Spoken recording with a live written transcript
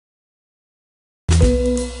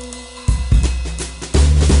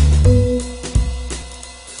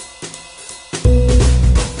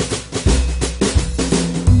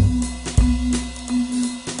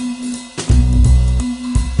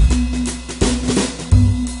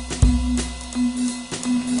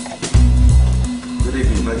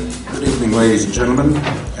ladies and gentlemen,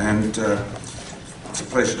 and it's a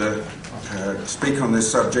pleasure to speak on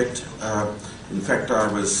this subject. In fact,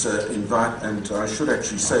 I was invited, and I should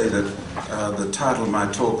actually say that the title of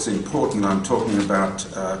my talk's important. I'm talking about,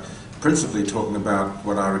 principally talking about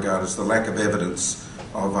what I regard as the lack of evidence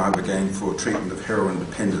of Ibogaine for treatment of heroin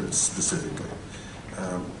dependence specifically.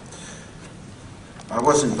 I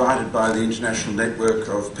was invited by the international network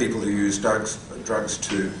of people who use drugs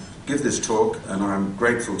to give this talk, and I'm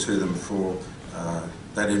grateful to them for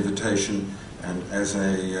that invitation, and as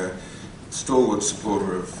a stalwart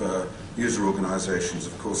supporter of user organisations,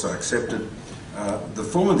 of course I accepted. The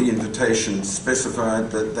form of the invitation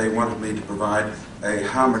specified that they wanted me to provide a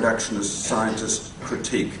harm reductionist scientist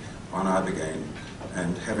critique on Ibogaine,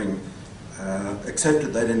 and having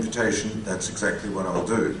accepted that invitation, that's exactly what I'll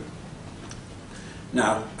do.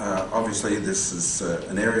 Now, obviously this is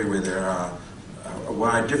an area where there are a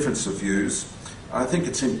wide difference of views. I think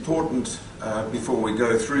it's important, before we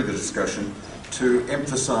go through the discussion, to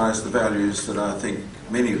emphasise the values that I think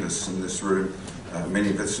many of us in this room, many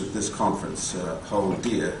of us at this conference, hold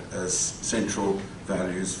dear as central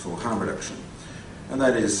values for harm reduction. And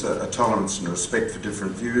that is a tolerance and a respect for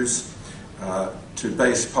different views, to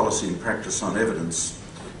base policy and practice on evidence,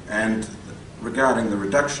 and regarding the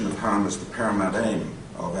reduction of harm as the paramount aim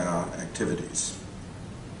of our activities.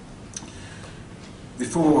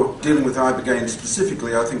 Before dealing with Ibogaine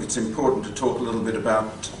specifically, I think it's important to talk a little bit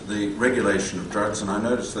about the regulation of drugs, and I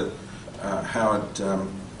noticed that Howard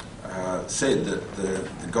said that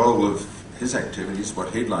the goal of his activities,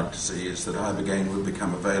 what he'd like to see, is that Ibogaine would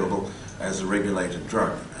become available as a regulated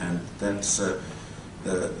drug, and that's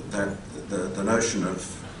the notion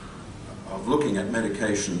of looking at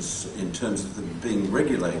medications in terms of them being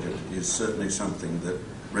regulated is certainly something that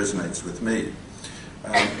resonates with me.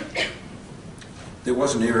 There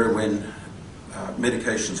was an era when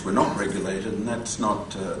medications were not regulated, and that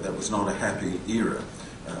was not a happy era.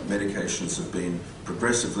 Medications have been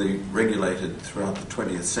progressively regulated throughout the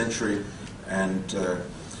 20th century, and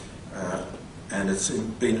it's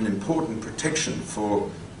been an important protection for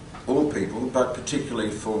all people, but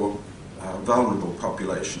particularly for vulnerable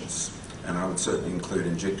populations. And I would certainly include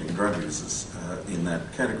injecting drug users in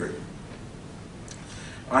that category.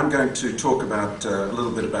 I'm going to talk about a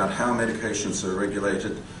little bit about how medications are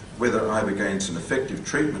regulated, whether Ibogaine is an effective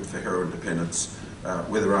treatment for heroin dependence,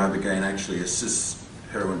 whether Ibogaine actually assists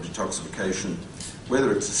heroin detoxification,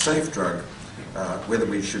 whether it's a safe drug, whether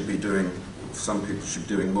we should be doing, some people should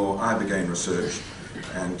be doing more Ibogaine research,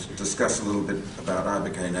 and discuss a little bit about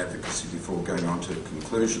Ibogaine advocacy before going on to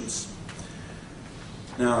conclusions.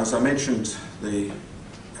 Now, as I mentioned, the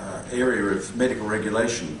area of medical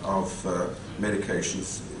regulation of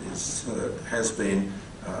medications has been,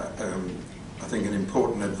 I think, an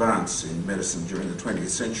important advance in medicine during the 20th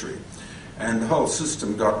century. And the whole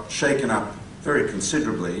system got shaken up very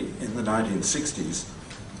considerably in the 1960s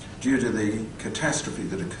due to the catastrophe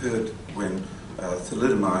that occurred when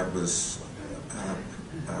thalidomide was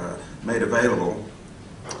made available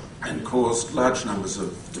and caused large numbers of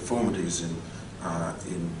deformities in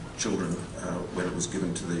children when it was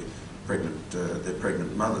given to their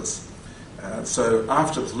pregnant mothers. So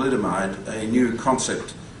after thalidomide, a new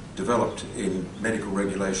concept developed in medical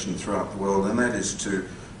regulation throughout the world, and that is to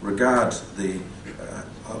regard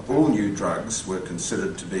all new drugs were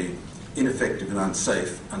considered to be ineffective and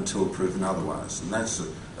unsafe until proven otherwise. And that's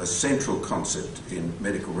a central concept in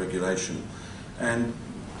medical regulation. And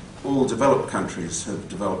all developed countries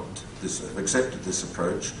have accepted this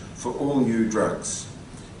approach for all new drugs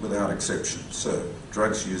without exception. So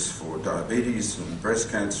drugs used for diabetes and breast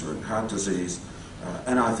cancer and heart disease,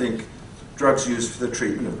 and I think drugs used for the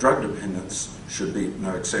treatment of drug dependence should be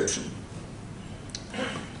no exception.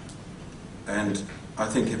 And I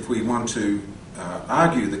think if we want to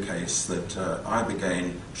argue the case that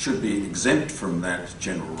Ibogaine should be exempt from that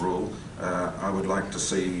general rule, I would like to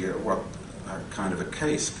see what kind of a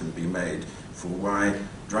case can be made for why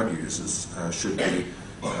drug users should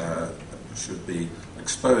be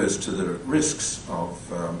exposed to the risks of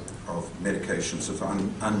medications of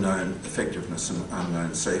unknown effectiveness and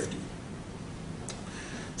unknown safety.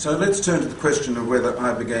 So let's turn to the question of whether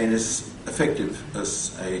Ibogaine is effective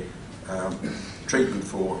as a treatment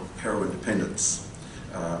for heroin dependence.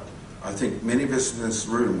 I think many of us in this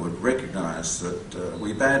room would recognise that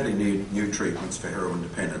we badly need new treatments for heroin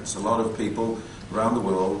dependence. A lot of people around the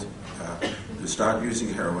world who start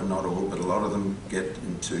using heroin, not all, but a lot of them get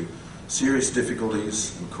into serious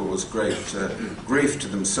difficulties and cause great grief to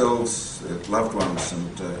themselves, their loved ones,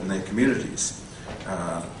 and their communities.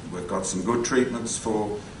 We've got some good treatments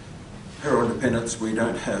for heroin dependence. We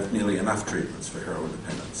don't have nearly enough treatments for heroin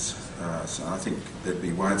dependence. So I think there'd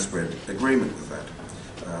be widespread agreement with that.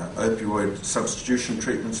 Opioid substitution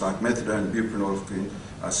treatments like methadone and buprenorphine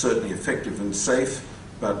are certainly effective and safe,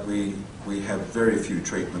 but we have very few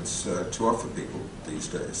treatments to offer people these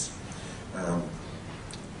days.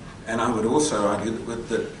 And I would also argue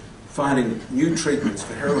that finding new treatments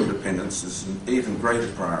for heroin dependence is an even greater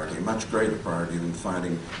priority, a much greater priority than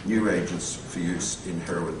finding new agents for use in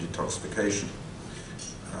heroin detoxification.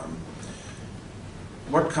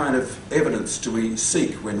 What kind of evidence do we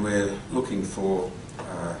seek when we're looking for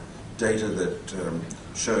data that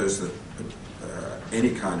shows that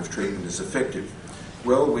any kind of treatment is effective?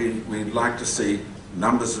 Well, we'd like to see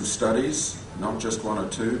numbers of studies, not just one or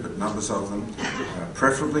two, but numbers of them,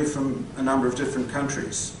 preferably from a number of different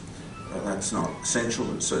countries. That's not essential,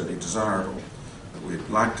 but certainly desirable. We'd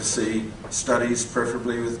like to see studies,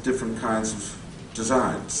 preferably with different kinds of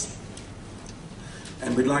designs.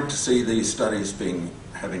 And we'd like to see these studies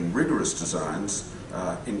having rigorous designs,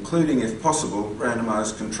 including, if possible,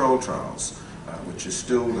 randomized control trials, which is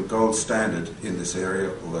still the gold standard in this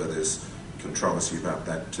area, although there's controversy about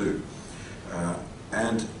that too.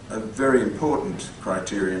 And a very important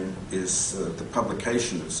criterion is the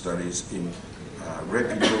publication of studies in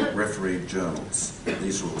reputable refereed journals.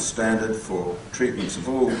 These are all standard for treatments of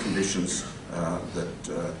all conditions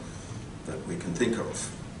that we can think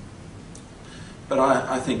of. But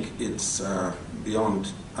I think it's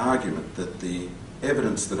beyond argument that the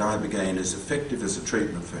evidence that Ibogaine is effective as a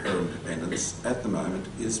treatment for heroin dependence at the moment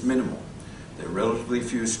is minimal. There are relatively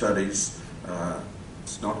few studies.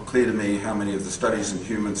 It's not clear to me how many of the studies in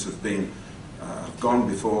humans have gone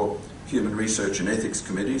before human research and ethics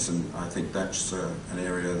committees, and I think that's an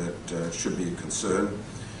area that should be a concern.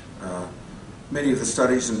 Many of the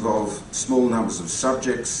studies involve small numbers of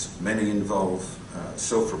subjects. Many involve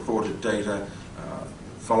self-reported data.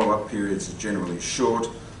 Follow-up periods are generally short.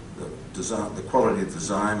 The quality of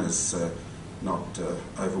design is not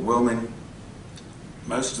overwhelming.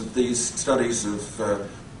 Most of these studies have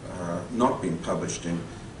not been published in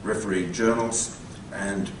refereed journals,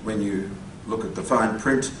 and when you look at the fine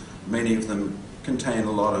print, many of them contain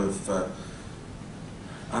a lot of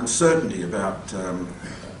uncertainty about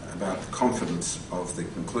the confidence of the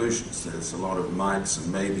conclusions. There's a lot of mights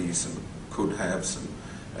and maybes and could haves and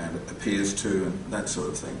appears to and that sort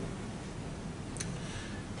of thing.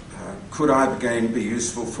 Could Ibogaine be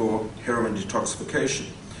useful for heroin detoxification?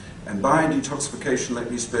 And by detoxification, let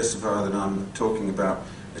me specify that I'm talking about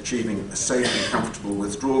achieving a safe and comfortable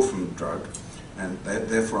withdrawal from the drug, and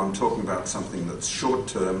therefore I'm talking about something that's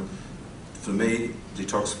short-term. For me,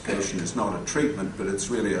 detoxification is not a treatment, but it's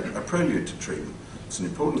really a prelude to treatment. It's an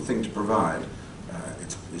important thing to provide.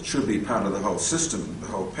 It should be part of the whole system, the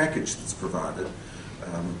whole package that's provided,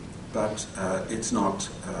 but it's not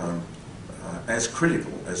as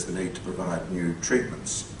critical as the need to provide new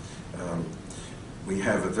treatments. We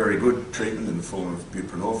have a very good treatment in the form of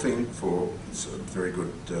buprenorphine it's very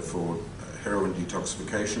good for heroin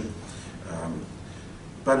detoxification.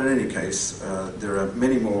 But in any case, there are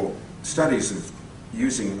many more studies of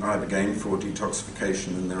using Ibogaine for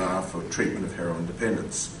detoxification than there are for treatment of heroin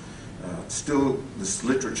dependence. Still, this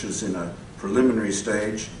literature is in a preliminary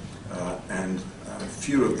stage, and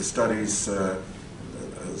few of the studies,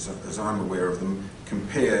 as I'm aware of them,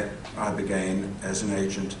 compare Ibogaine as an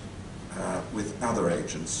agent with other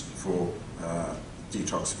agents for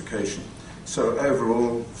detoxification. So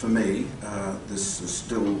overall, for me, this is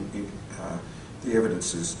still, the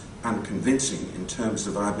evidence is unconvincing in terms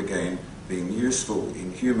of Ibogaine being useful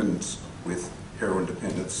in humans with heroin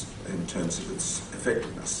dependence in terms of its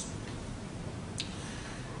effectiveness.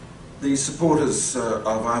 The supporters of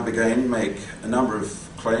Ibogaine make a number of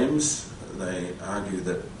claims. They argue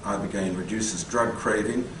that Ibogaine reduces drug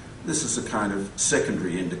craving. This is a kind of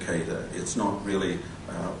secondary indicator. It's not really,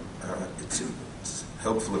 it's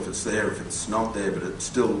helpful if it's there, if it's not there, but it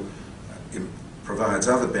still provides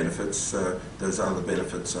other benefits. Those other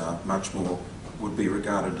benefits are would be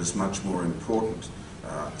regarded as much more important,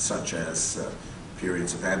 such as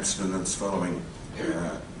periods of abstinence following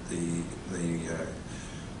the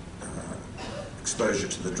exposure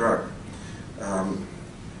to the drug.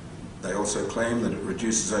 They also claim that it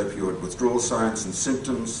reduces opioid withdrawal signs and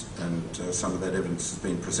symptoms, and some of that evidence has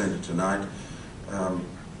been presented tonight.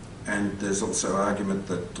 And there's also argument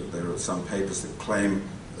that there are some papers that claim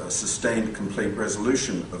sustained complete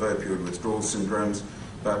resolution of opioid withdrawal syndromes,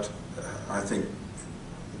 but I think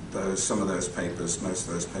some of those papers, most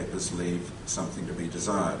of those papers, leave something to be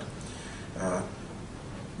desired.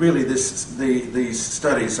 Really, these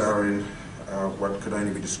studies are in what could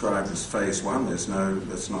only be described as phase one. That's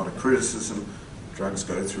not a criticism. Drugs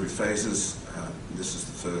go through phases. this is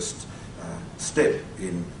the first step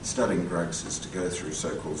in studying drugs, is to go through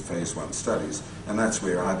so-called phase 1 studies, and that's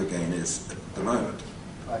where Ibogaine is at the moment.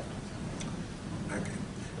 Right.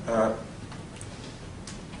 Okay.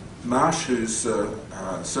 Marsh, who's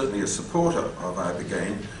certainly a supporter of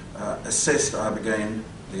Ibogaine, assessed Ibogaine,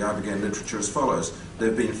 the Ibogaine literature as follows. There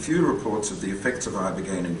have been few reports of the effects of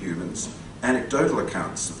Ibogaine in humans. Anecdotal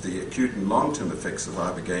accounts of the acute and long-term effects of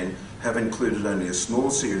Ibogaine have included only a small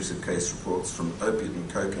series of case reports from opiate and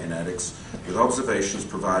cocaine addicts, with observations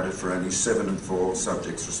provided for only 7 and 4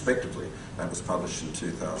 subjects respectively. That was published in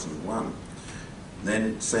 2001.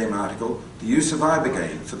 Then, same article, the use of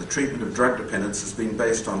Ibogaine for the treatment of drug dependence has been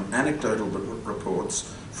based on anecdotal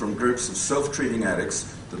reports from groups of self-treating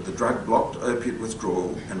addicts that the drug blocked opiate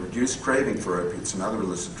withdrawal and reduced craving for opiates and other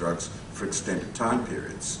illicit drugs for extended time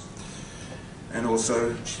periods. And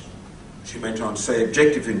also, she went on to say,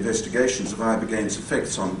 objective investigations of Ibogaine's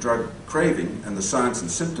effects on drug craving and the signs and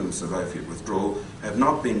symptoms of opiate withdrawal have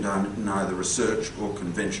not been done in either research or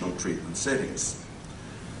conventional treatment settings.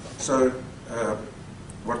 So,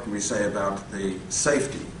 what can we say about the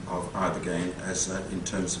safety of Ibogaine as in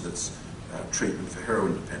terms of its treatment for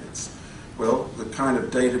heroin dependence? Well, the kind of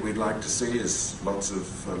data we'd like to see is lots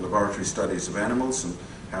of laboratory studies of animals, and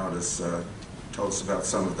Howard has told us about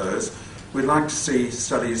some of those. We'd like to see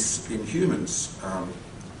studies in humans,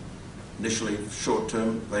 initially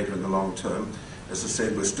short-term, later in the long term. As I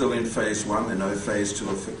said, we're still in phase 1. There are no phase 2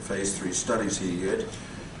 or phase 3 studies here yet.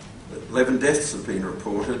 11 deaths have been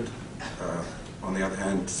reported. On the other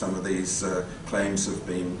hand, some of these claims have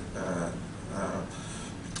been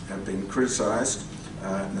criticised.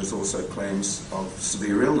 And there's also claims of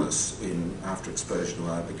severe illness after exposure to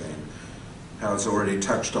Ibogaine. Howard's already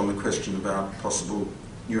touched on the question about possible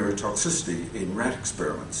neurotoxicity in rat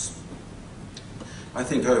experiments. I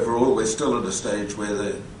think overall we're still at a stage where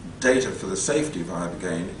the data for the safety of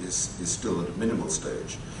Ibogaine is still at a minimal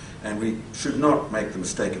stage. And we should not make the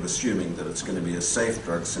mistake of assuming that it's going to be a safe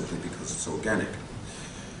drug simply because it's organic.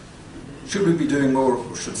 Should we be doing more,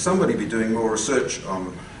 or should somebody be doing more research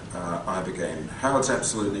on Ibogaine? Howard's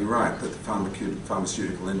absolutely right that the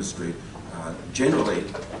pharmaceutical industry generally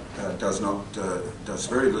does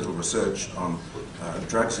very little research on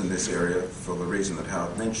drugs in this area for the reason that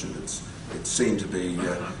Howard mentioned. It's seen to be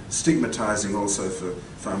stigmatizing also for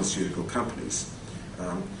pharmaceutical companies.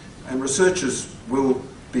 And researchers will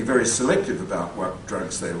be very selective about what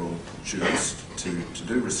drugs they will choose to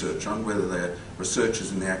do research on, whether they're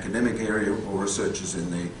researchers in the academic area or researchers in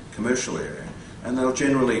the commercial area. And they'll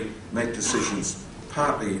generally make decisions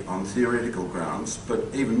partly on theoretical grounds, but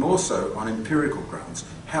even more so on empirical grounds.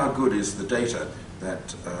 How good is the data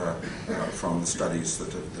that from the studies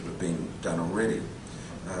that have been done already?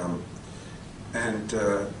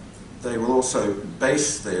 They will also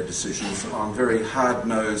base their decisions on very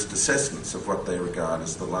hard-nosed assessments of what they regard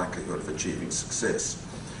as the likelihood of achieving success.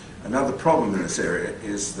 Another problem in this area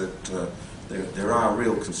is that there are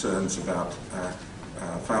real concerns about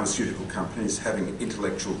pharmaceutical companies having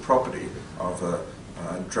intellectual property of a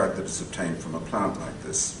drug that is obtained from a plant like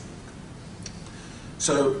this.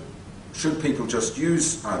 So, should people just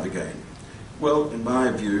use Ibogaine? Well, in my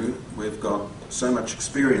view, we've got so much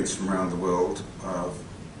experience from around the world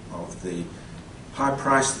of the high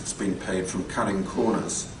price that's been paid from cutting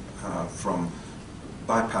corners, from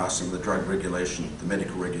bypassing the drug regulation, the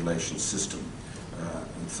medical regulation system.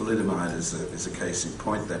 And thalidomide is a case in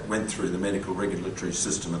point that went through the medical regulatory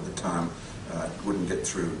system at the time, wouldn't get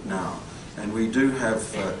through now. And we do have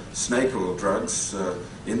snake oil drugs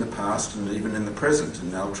in the past and even in the present.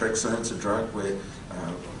 And naltrexone is a drug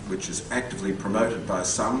which is actively promoted by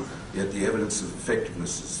some, yet the evidence of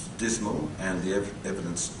effectiveness is dismal, and the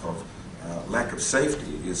evidence of lack of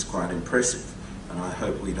safety is quite impressive. And I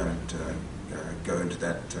hope we don't go into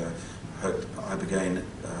that. I hope Ibogaine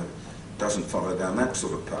doesn't follow down that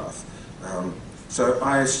sort of path. So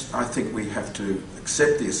I think we have to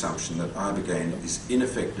accept the assumption that Ibogaine is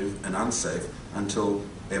ineffective and unsafe until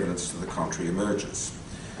evidence to the contrary emerges.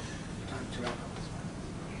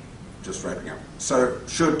 Just wrapping up. So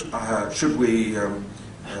should we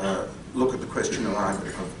look at the question of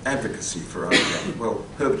advocacy for Ibogaine? Well,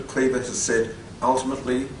 Herbert Cleaver has said,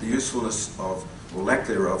 ultimately, the usefulness of, or lack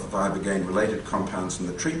thereof, of Ibogaine-related compounds in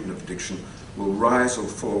the treatment of addiction will rise or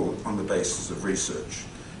fall on the basis of research.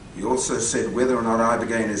 He also said whether or not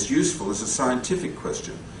Ibogaine is useful is a scientific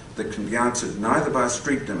question that can be answered neither by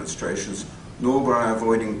street demonstrations nor by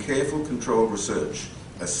avoiding careful, controlled research.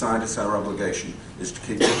 As scientists, our obligation is to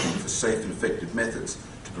keep looking for safe and effective methods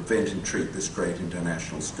to prevent and treat this great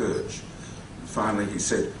international scourge. And finally, he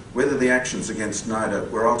said, whether the actions against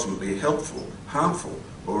NIDA were ultimately helpful, harmful,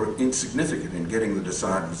 or insignificant in getting the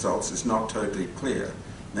desired results is not totally clear.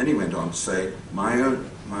 Then he went on to say, my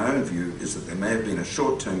own view is that there may have been a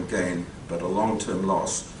short-term gain but a long-term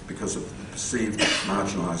loss because of the perceived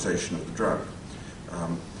marginalisation of the drug.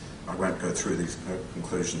 I won't go through these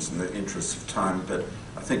conclusions in the interest of time, but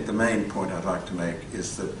I think the main point I'd like to make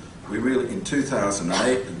is that we really, in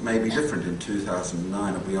 2008, it may be different in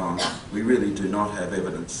 2009 or beyond, we really do not have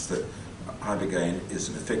evidence that Ibogaine is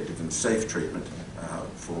an effective and safe treatment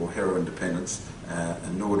for heroin dependence,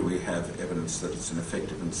 and nor do we have evidence that it's an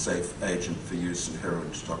effective and safe agent for use in heroin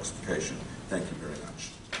detoxification. Thank you very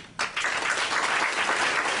much.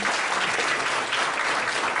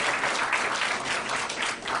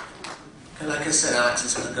 And like I said, Alex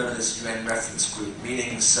is going to go to this UN reference group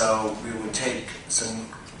meeting, so we will take some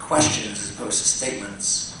questions as opposed to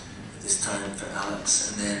statements at this time for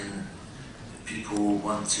Alex, and then if people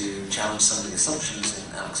want to challenge some of the assumptions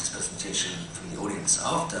in Alex's presentation from the audience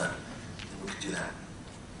after, then we could do that.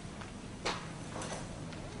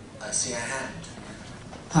 I see a hand.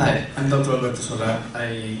 Hi, I'm Dr. Alberto Solar.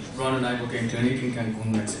 I run an Ibogaine clinic in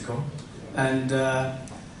Cancun, Mexico. And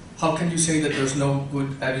how can you say that there's no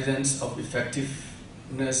good evidence of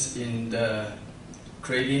effectiveness in the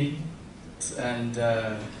craving and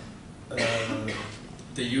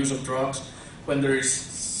the use of drugs when there is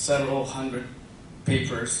several hundred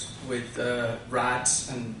papers with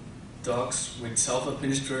rats and dogs with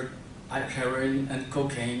self-administered heroin and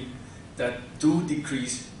cocaine that do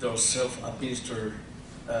decrease those self-administered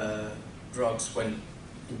drugs when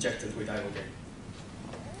injected with Ibogaine?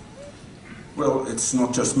 Well, it's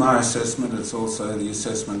not just my assessment, it's also the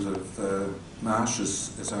assessment of Marsh,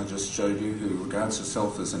 as I just showed you, who regards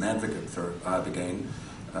herself as an advocate for Ibogaine.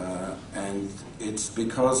 And it's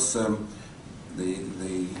because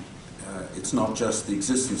it's not just the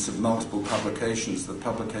existence of multiple publications. The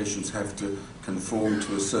publications have to conform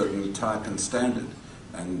to a certain type and standard,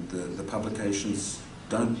 and the publications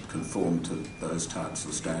don't conform to those types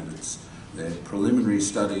of standards. They're preliminary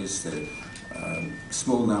studies, they're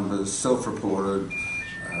small numbers, self-reported.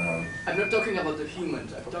 I'm not talking about the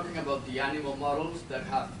humans, I'm talking about the animal models that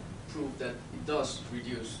have proved that it does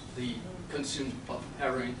reduce the consumption of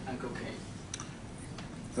heroin and cocaine.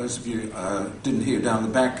 Those of you didn't hear down the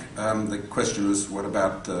back, the question was, what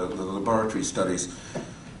about the laboratory studies?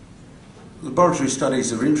 Laboratory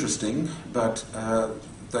studies are interesting, but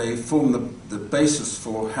they form the basis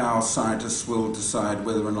for how scientists will decide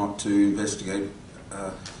whether or not to investigate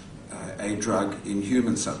a drug in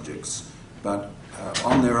human subjects. But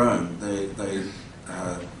on their own,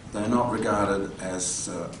 they're not regarded as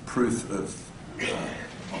proof of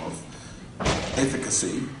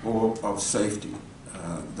efficacy or of safety.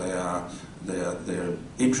 They're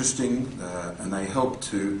interesting and they help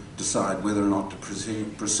to decide whether or not to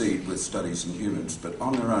proceed with studies in humans. But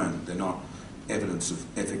on their own, they're not evidence of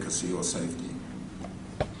efficacy or safety.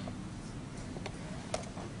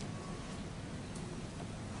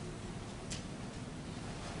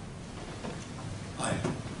 Hi.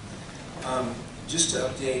 Just to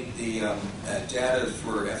update the data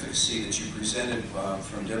for efficacy that you presented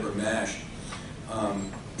from Deborah Mash,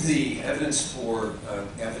 the evidence for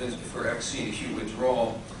efficacy in acute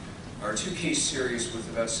withdrawal are two case series with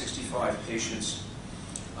about 65 patients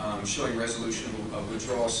showing resolution of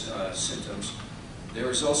withdrawal symptoms. There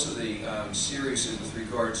was also the series with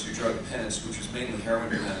regard to drug dependence, which was mainly heroin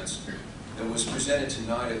dependence, that was presented to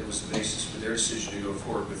NIDA. That was the basis for their decision to go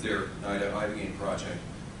forward with their NIDA Ibogaine project.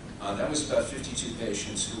 That was about 52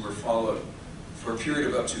 patients who were followed for a period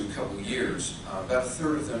of up to a couple of years. About a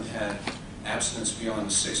third of them had abstinence beyond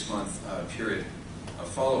the 6-month period of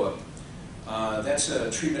follow-up. That's a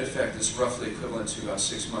treatment effect that's roughly equivalent to about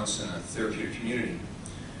 6 months in a therapeutic community.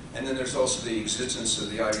 And then there's also the existence of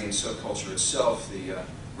the Ibogaine subculture itself, the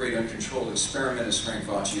great uncontrolled experiment, as Frank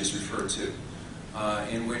Vacci has referred to,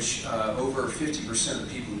 in which over 50% of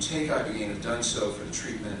the people who take Ibogaine have done so for the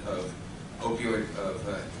treatment of opioid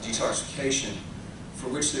detoxification, for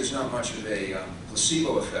which there's not much of a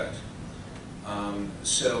placebo effect. And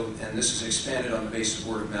this is expanded on the basis of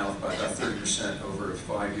word of mouth by about 30% over a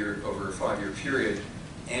five-year period,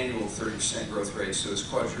 annual 30% growth rate. So it's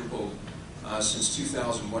quadrupled since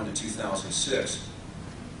 2001 to 2006.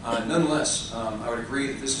 Nonetheless, I would agree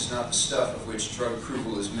that this is not the stuff of which drug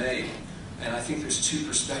approval is made, and I think there's two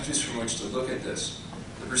perspectives from which to look at this.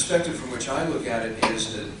 The perspective from which I look at it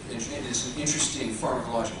is that it's an interesting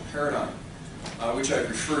pharmacological paradigm, which I've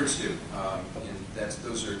referred to.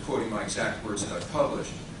 Those are quoting my exact words that I've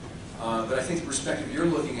published. But I think the perspective you're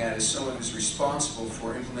looking at is someone who's responsible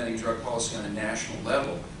for implementing drug policy on a national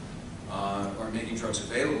level, or making drugs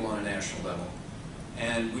available on a national level.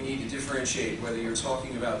 And we need to differentiate whether you're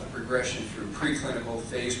talking about the progression through preclinical,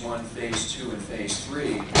 phase 1, phase 2, and phase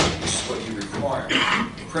 3, which is what you require.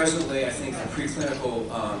 Presently, I think the preclinical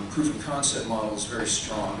proof of concept model is very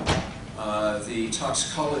strong. The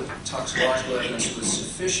toxicological evidence was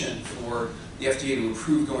sufficient for the FDA to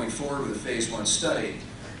approve going forward with a phase 1 study.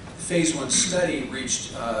 The phase 1 study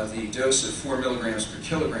reached the dose of 4 milligrams per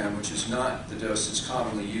kilogram, which is not the dose that's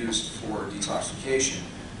commonly used for detoxification.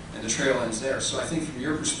 And the trail ends there. So I think from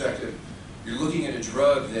your perspective, you're looking at a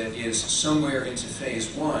drug that is somewhere into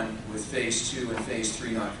phase 1 with phase 2 and phase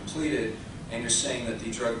 3 not completed, and you're saying that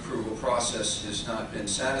the drug approval process has not been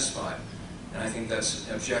satisfied. And I think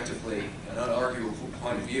that's objectively an unarguable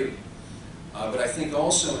point of view. But I think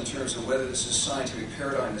also in terms of whether this is a scientific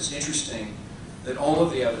paradigm, it's interesting that all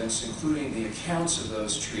of the evidence, including the accounts of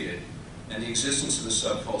those treated, and the existence of the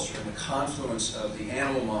subculture, and the confluence of the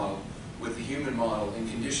animal model with the human model in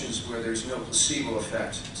conditions where there's no placebo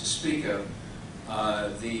effect to speak of.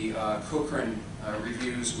 The Cochrane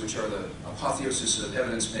reviews, which are the apotheosis of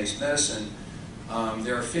evidence-based medicine,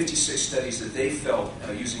 there are 56 studies that they felt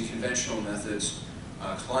using conventional methods,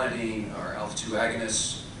 clonidine or alpha-2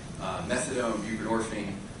 agonists, methadone,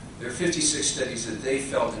 buprenorphine. There are 56 studies that they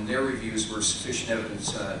felt in their reviews were sufficient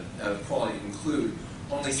evidence of quality to conclude.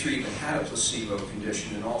 Only 3 even had a placebo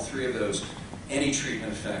condition, and all 3 of those any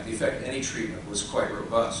treatment effect. The effect of any treatment was quite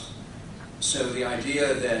robust. So the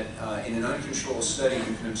idea that in an uncontrolled study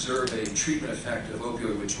you can observe a treatment effect of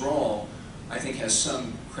opioid withdrawal, I think has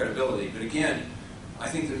some credibility. But again, I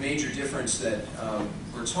think the major difference that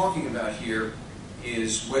we're talking about here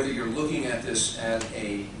is whether you're looking at this at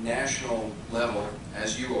a national level,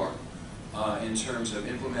 as you are, in terms of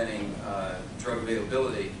implementing drug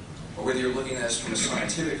availability, or whether you're looking at this from a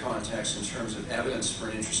scientific context in terms of evidence for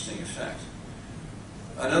an interesting effect.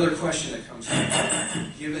 Another question that comes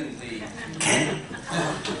up, given the...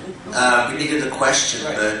 we needed a question,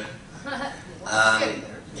 right. But...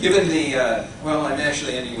 given the... well, I'm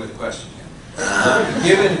actually ending with a question.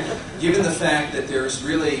 Given the fact that there's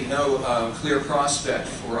really no clear prospect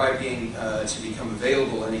for Ibogaine to become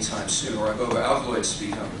available anytime soon, or Iboga alkaloids to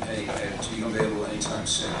become available anytime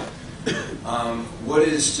soon, what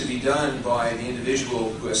is to be done by the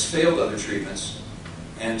individual who has failed other treatments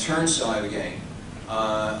and turns to Ibogaine?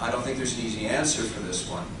 I don't think there's an easy answer for this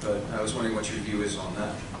one, but I was wondering what your view is on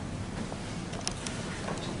that.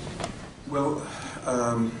 Well,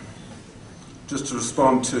 just to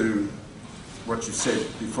respond to what you said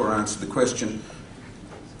before I answered the question,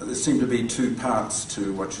 there seem to be 2 parts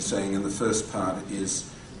to what you're saying, and the first part is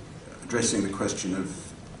addressing the question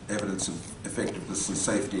of evidence of effectiveness and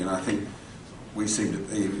safety, and I think we seem to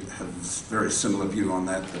have a very similar view on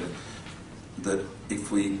that, that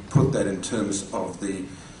if we put that in terms of the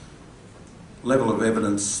level of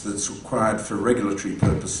evidence that's required for regulatory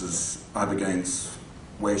purposes, Ibogaine's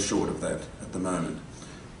way short of that at the moment.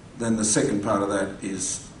 Then the second part of that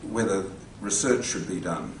is whether research should be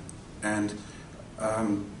done. And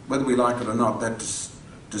whether we like it or not, that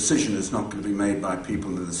decision is not going to be made by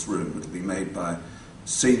people in this room. It will be made by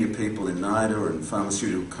senior people in NIDA or in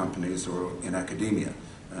pharmaceutical companies or in academia,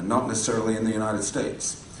 not necessarily in the United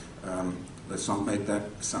States. Let's not make that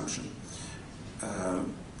assumption.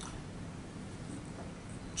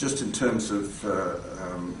 Just in terms of,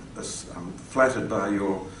 I'm flattered by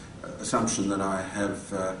your assumption that I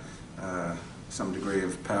have some degree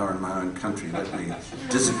of power in my own country. Let me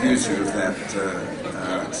disabuse you of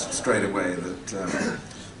that straight away, that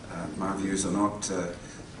my views are not,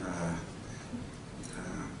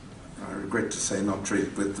 I regret to say, not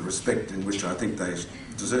treated with the respect in which I think they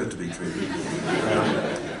deserve to be treated.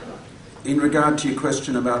 In regard to your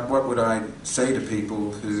question about what would I say to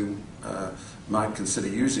people who might consider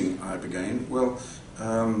using Ibogaine, well,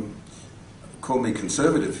 call me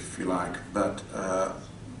conservative if you like, but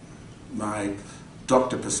my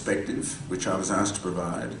doctor perspective, which I was asked to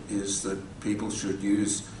provide, is that people should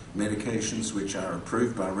use medications which are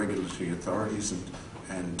approved by regulatory authorities,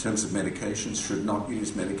 and in terms of medications should not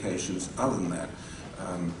use medications other than that.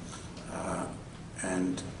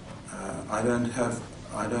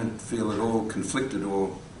 I don't feel at all conflicted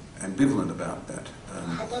or ambivalent about that.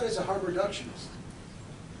 How about as a harm reductionist?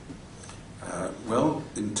 Well,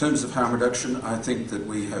 in terms of harm reduction, I think that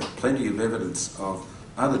we have plenty of evidence of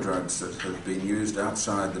other drugs that have been used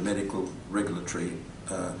outside the medical regulatory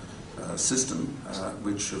system,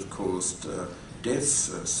 which have caused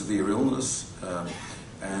deaths, severe illness,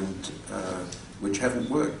 and which haven't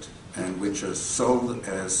worked, and which are sold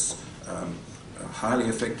as highly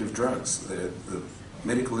effective drugs. The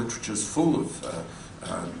medical literature is full of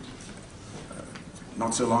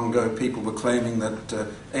not so long ago, people were claiming that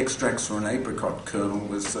extracts from an apricot kernel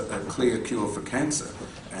was a clear cure for cancer,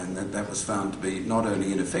 and that was found to be not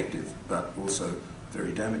only ineffective, but also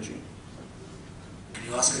very damaging. Can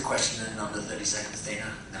you ask a question in under 30 seconds,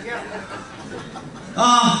 Dana?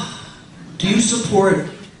 Do you support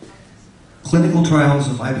clinical trials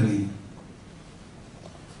of Ibogaine?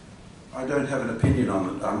 I don't have an opinion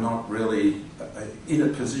on it. I'm not really in a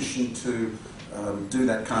position to do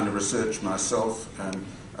that kind of research myself, and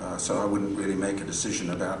so I wouldn't really make a decision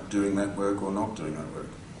about doing that work or not doing that work.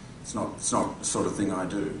 It's not the sort of thing I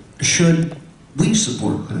do. Should we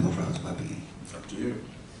support clinical trials of Ibogaine? It's up to you.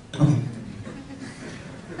 Okay.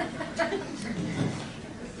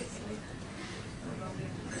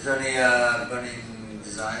 Is there any burning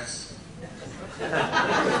desires?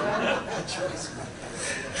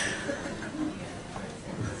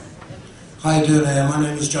 How you doing? My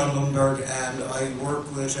name is John Lundberg, and I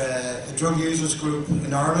work with a drug users group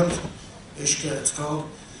in Ireland, Ishka it's called.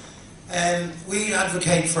 We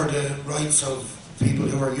advocate for the rights of people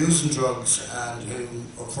who are using drugs and who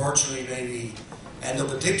unfortunately maybe end up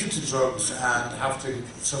addicted to drugs and have to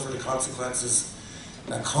suffer the consequences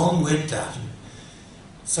that come with that.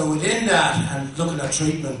 So within that, and looking at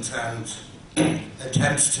treatment and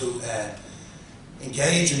attempts to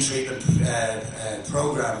engage in treatment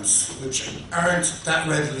programs which aren't that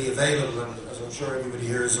readily available, and as I'm sure everybody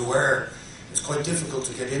here is aware, it's quite difficult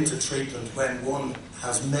to get into treatment when one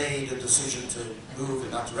has made a decision to move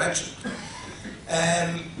in that direction.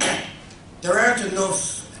 There aren't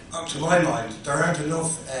enough, to my mind,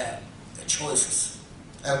 choices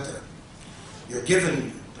out there. You're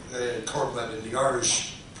given, in the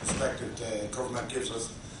Irish perspective, the government gives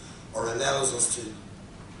us or allows us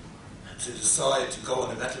to decide to go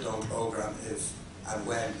on a methadone program if and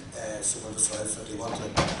when someone decides that they want to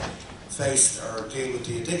face or deal with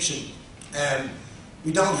the addiction.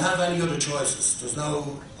 We don't have any other choices. There's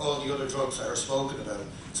no all the other drugs that are spoken about.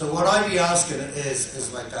 So what I'd be asking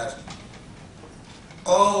is like that.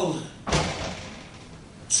 All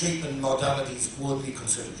treatment modalities would be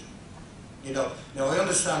considered. Now I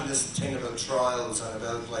understand this thing about trials and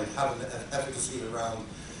about like having efficacy around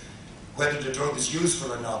whether the drug is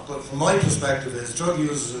useful or not. But from my perspective is drug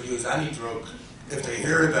users will use any drug if they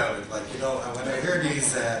hear about it. And when I hear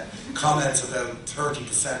these comments about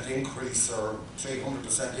 30% increase or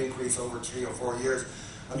 300% increase over 3 or 4 years,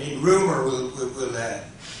 I mean, rumour will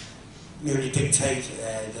merely dictate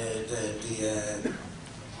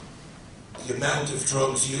the amount of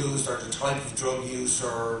drugs used or the type of drug use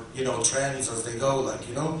or, trends as they go,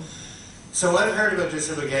 So I've heard about this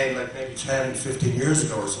Ibogaine maybe 10, 15 years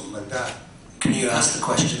ago or something like that. Can you ask the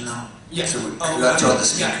question now? Yes. So you have to the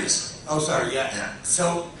speakers. Yeah. Oh, sorry, yeah.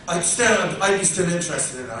 So I'd be still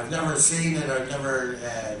interested in it. I've never seen it, I've never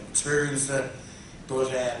experienced it, but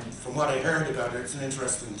from what I heard about it, it's an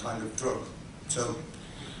interesting kind of drug. So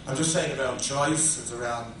I'm just saying around choice, it's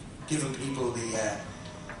around giving people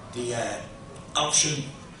the option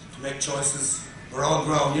to make choices. We're all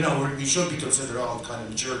grown, we should be considered all kind of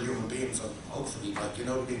mature human beings, so hopefully,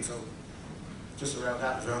 so just around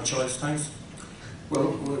that, around choice. Thanks.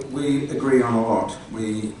 Well, we agree on a lot.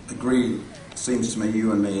 We agree, seems to me,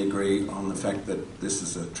 you and me agree on the fact that this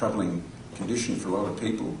is a troubling condition for a lot of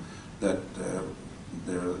people, that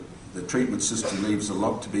the treatment system leaves a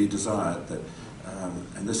lot to be desired,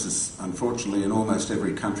 and this is unfortunately in almost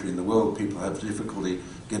every country in the world. People have difficulty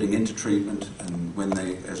getting into treatment, and when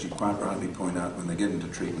they, as you quite rightly point out, when they get into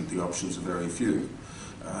treatment, the options are very few.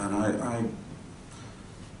 And I'm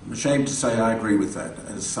ashamed to say I agree with that.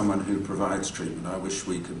 As someone who provides treatment, I wish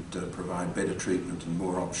we could provide better treatment and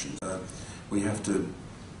more options. We have to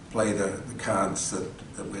play the cards that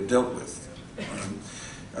we're dealt with.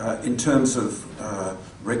 In terms of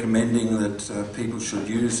recommending that people should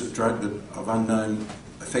use a drug of unknown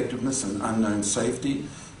effectiveness and unknown safety,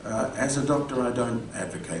 as a doctor I don't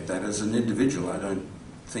advocate that. As an individual I don't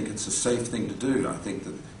think it's a safe thing to do. I think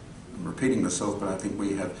that, I'm repeating myself, but I think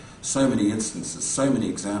we have so many instances, so many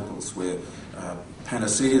examples where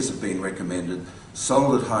panaceas have been recommended,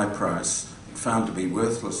 sold at high price, found to be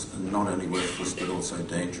worthless, and not only worthless but also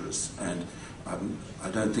dangerous. And I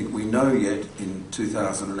don't think we know yet in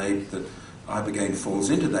 2008 that Ibogaine falls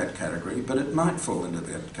into that category, but it might fall into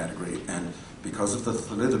that category. And because of the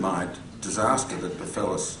thalidomide disaster that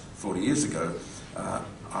befell us 40 years ago,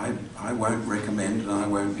 I won't recommend and I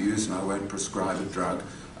won't use and I won't prescribe a drug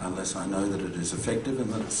unless I know that it is effective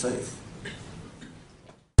and that it's safe.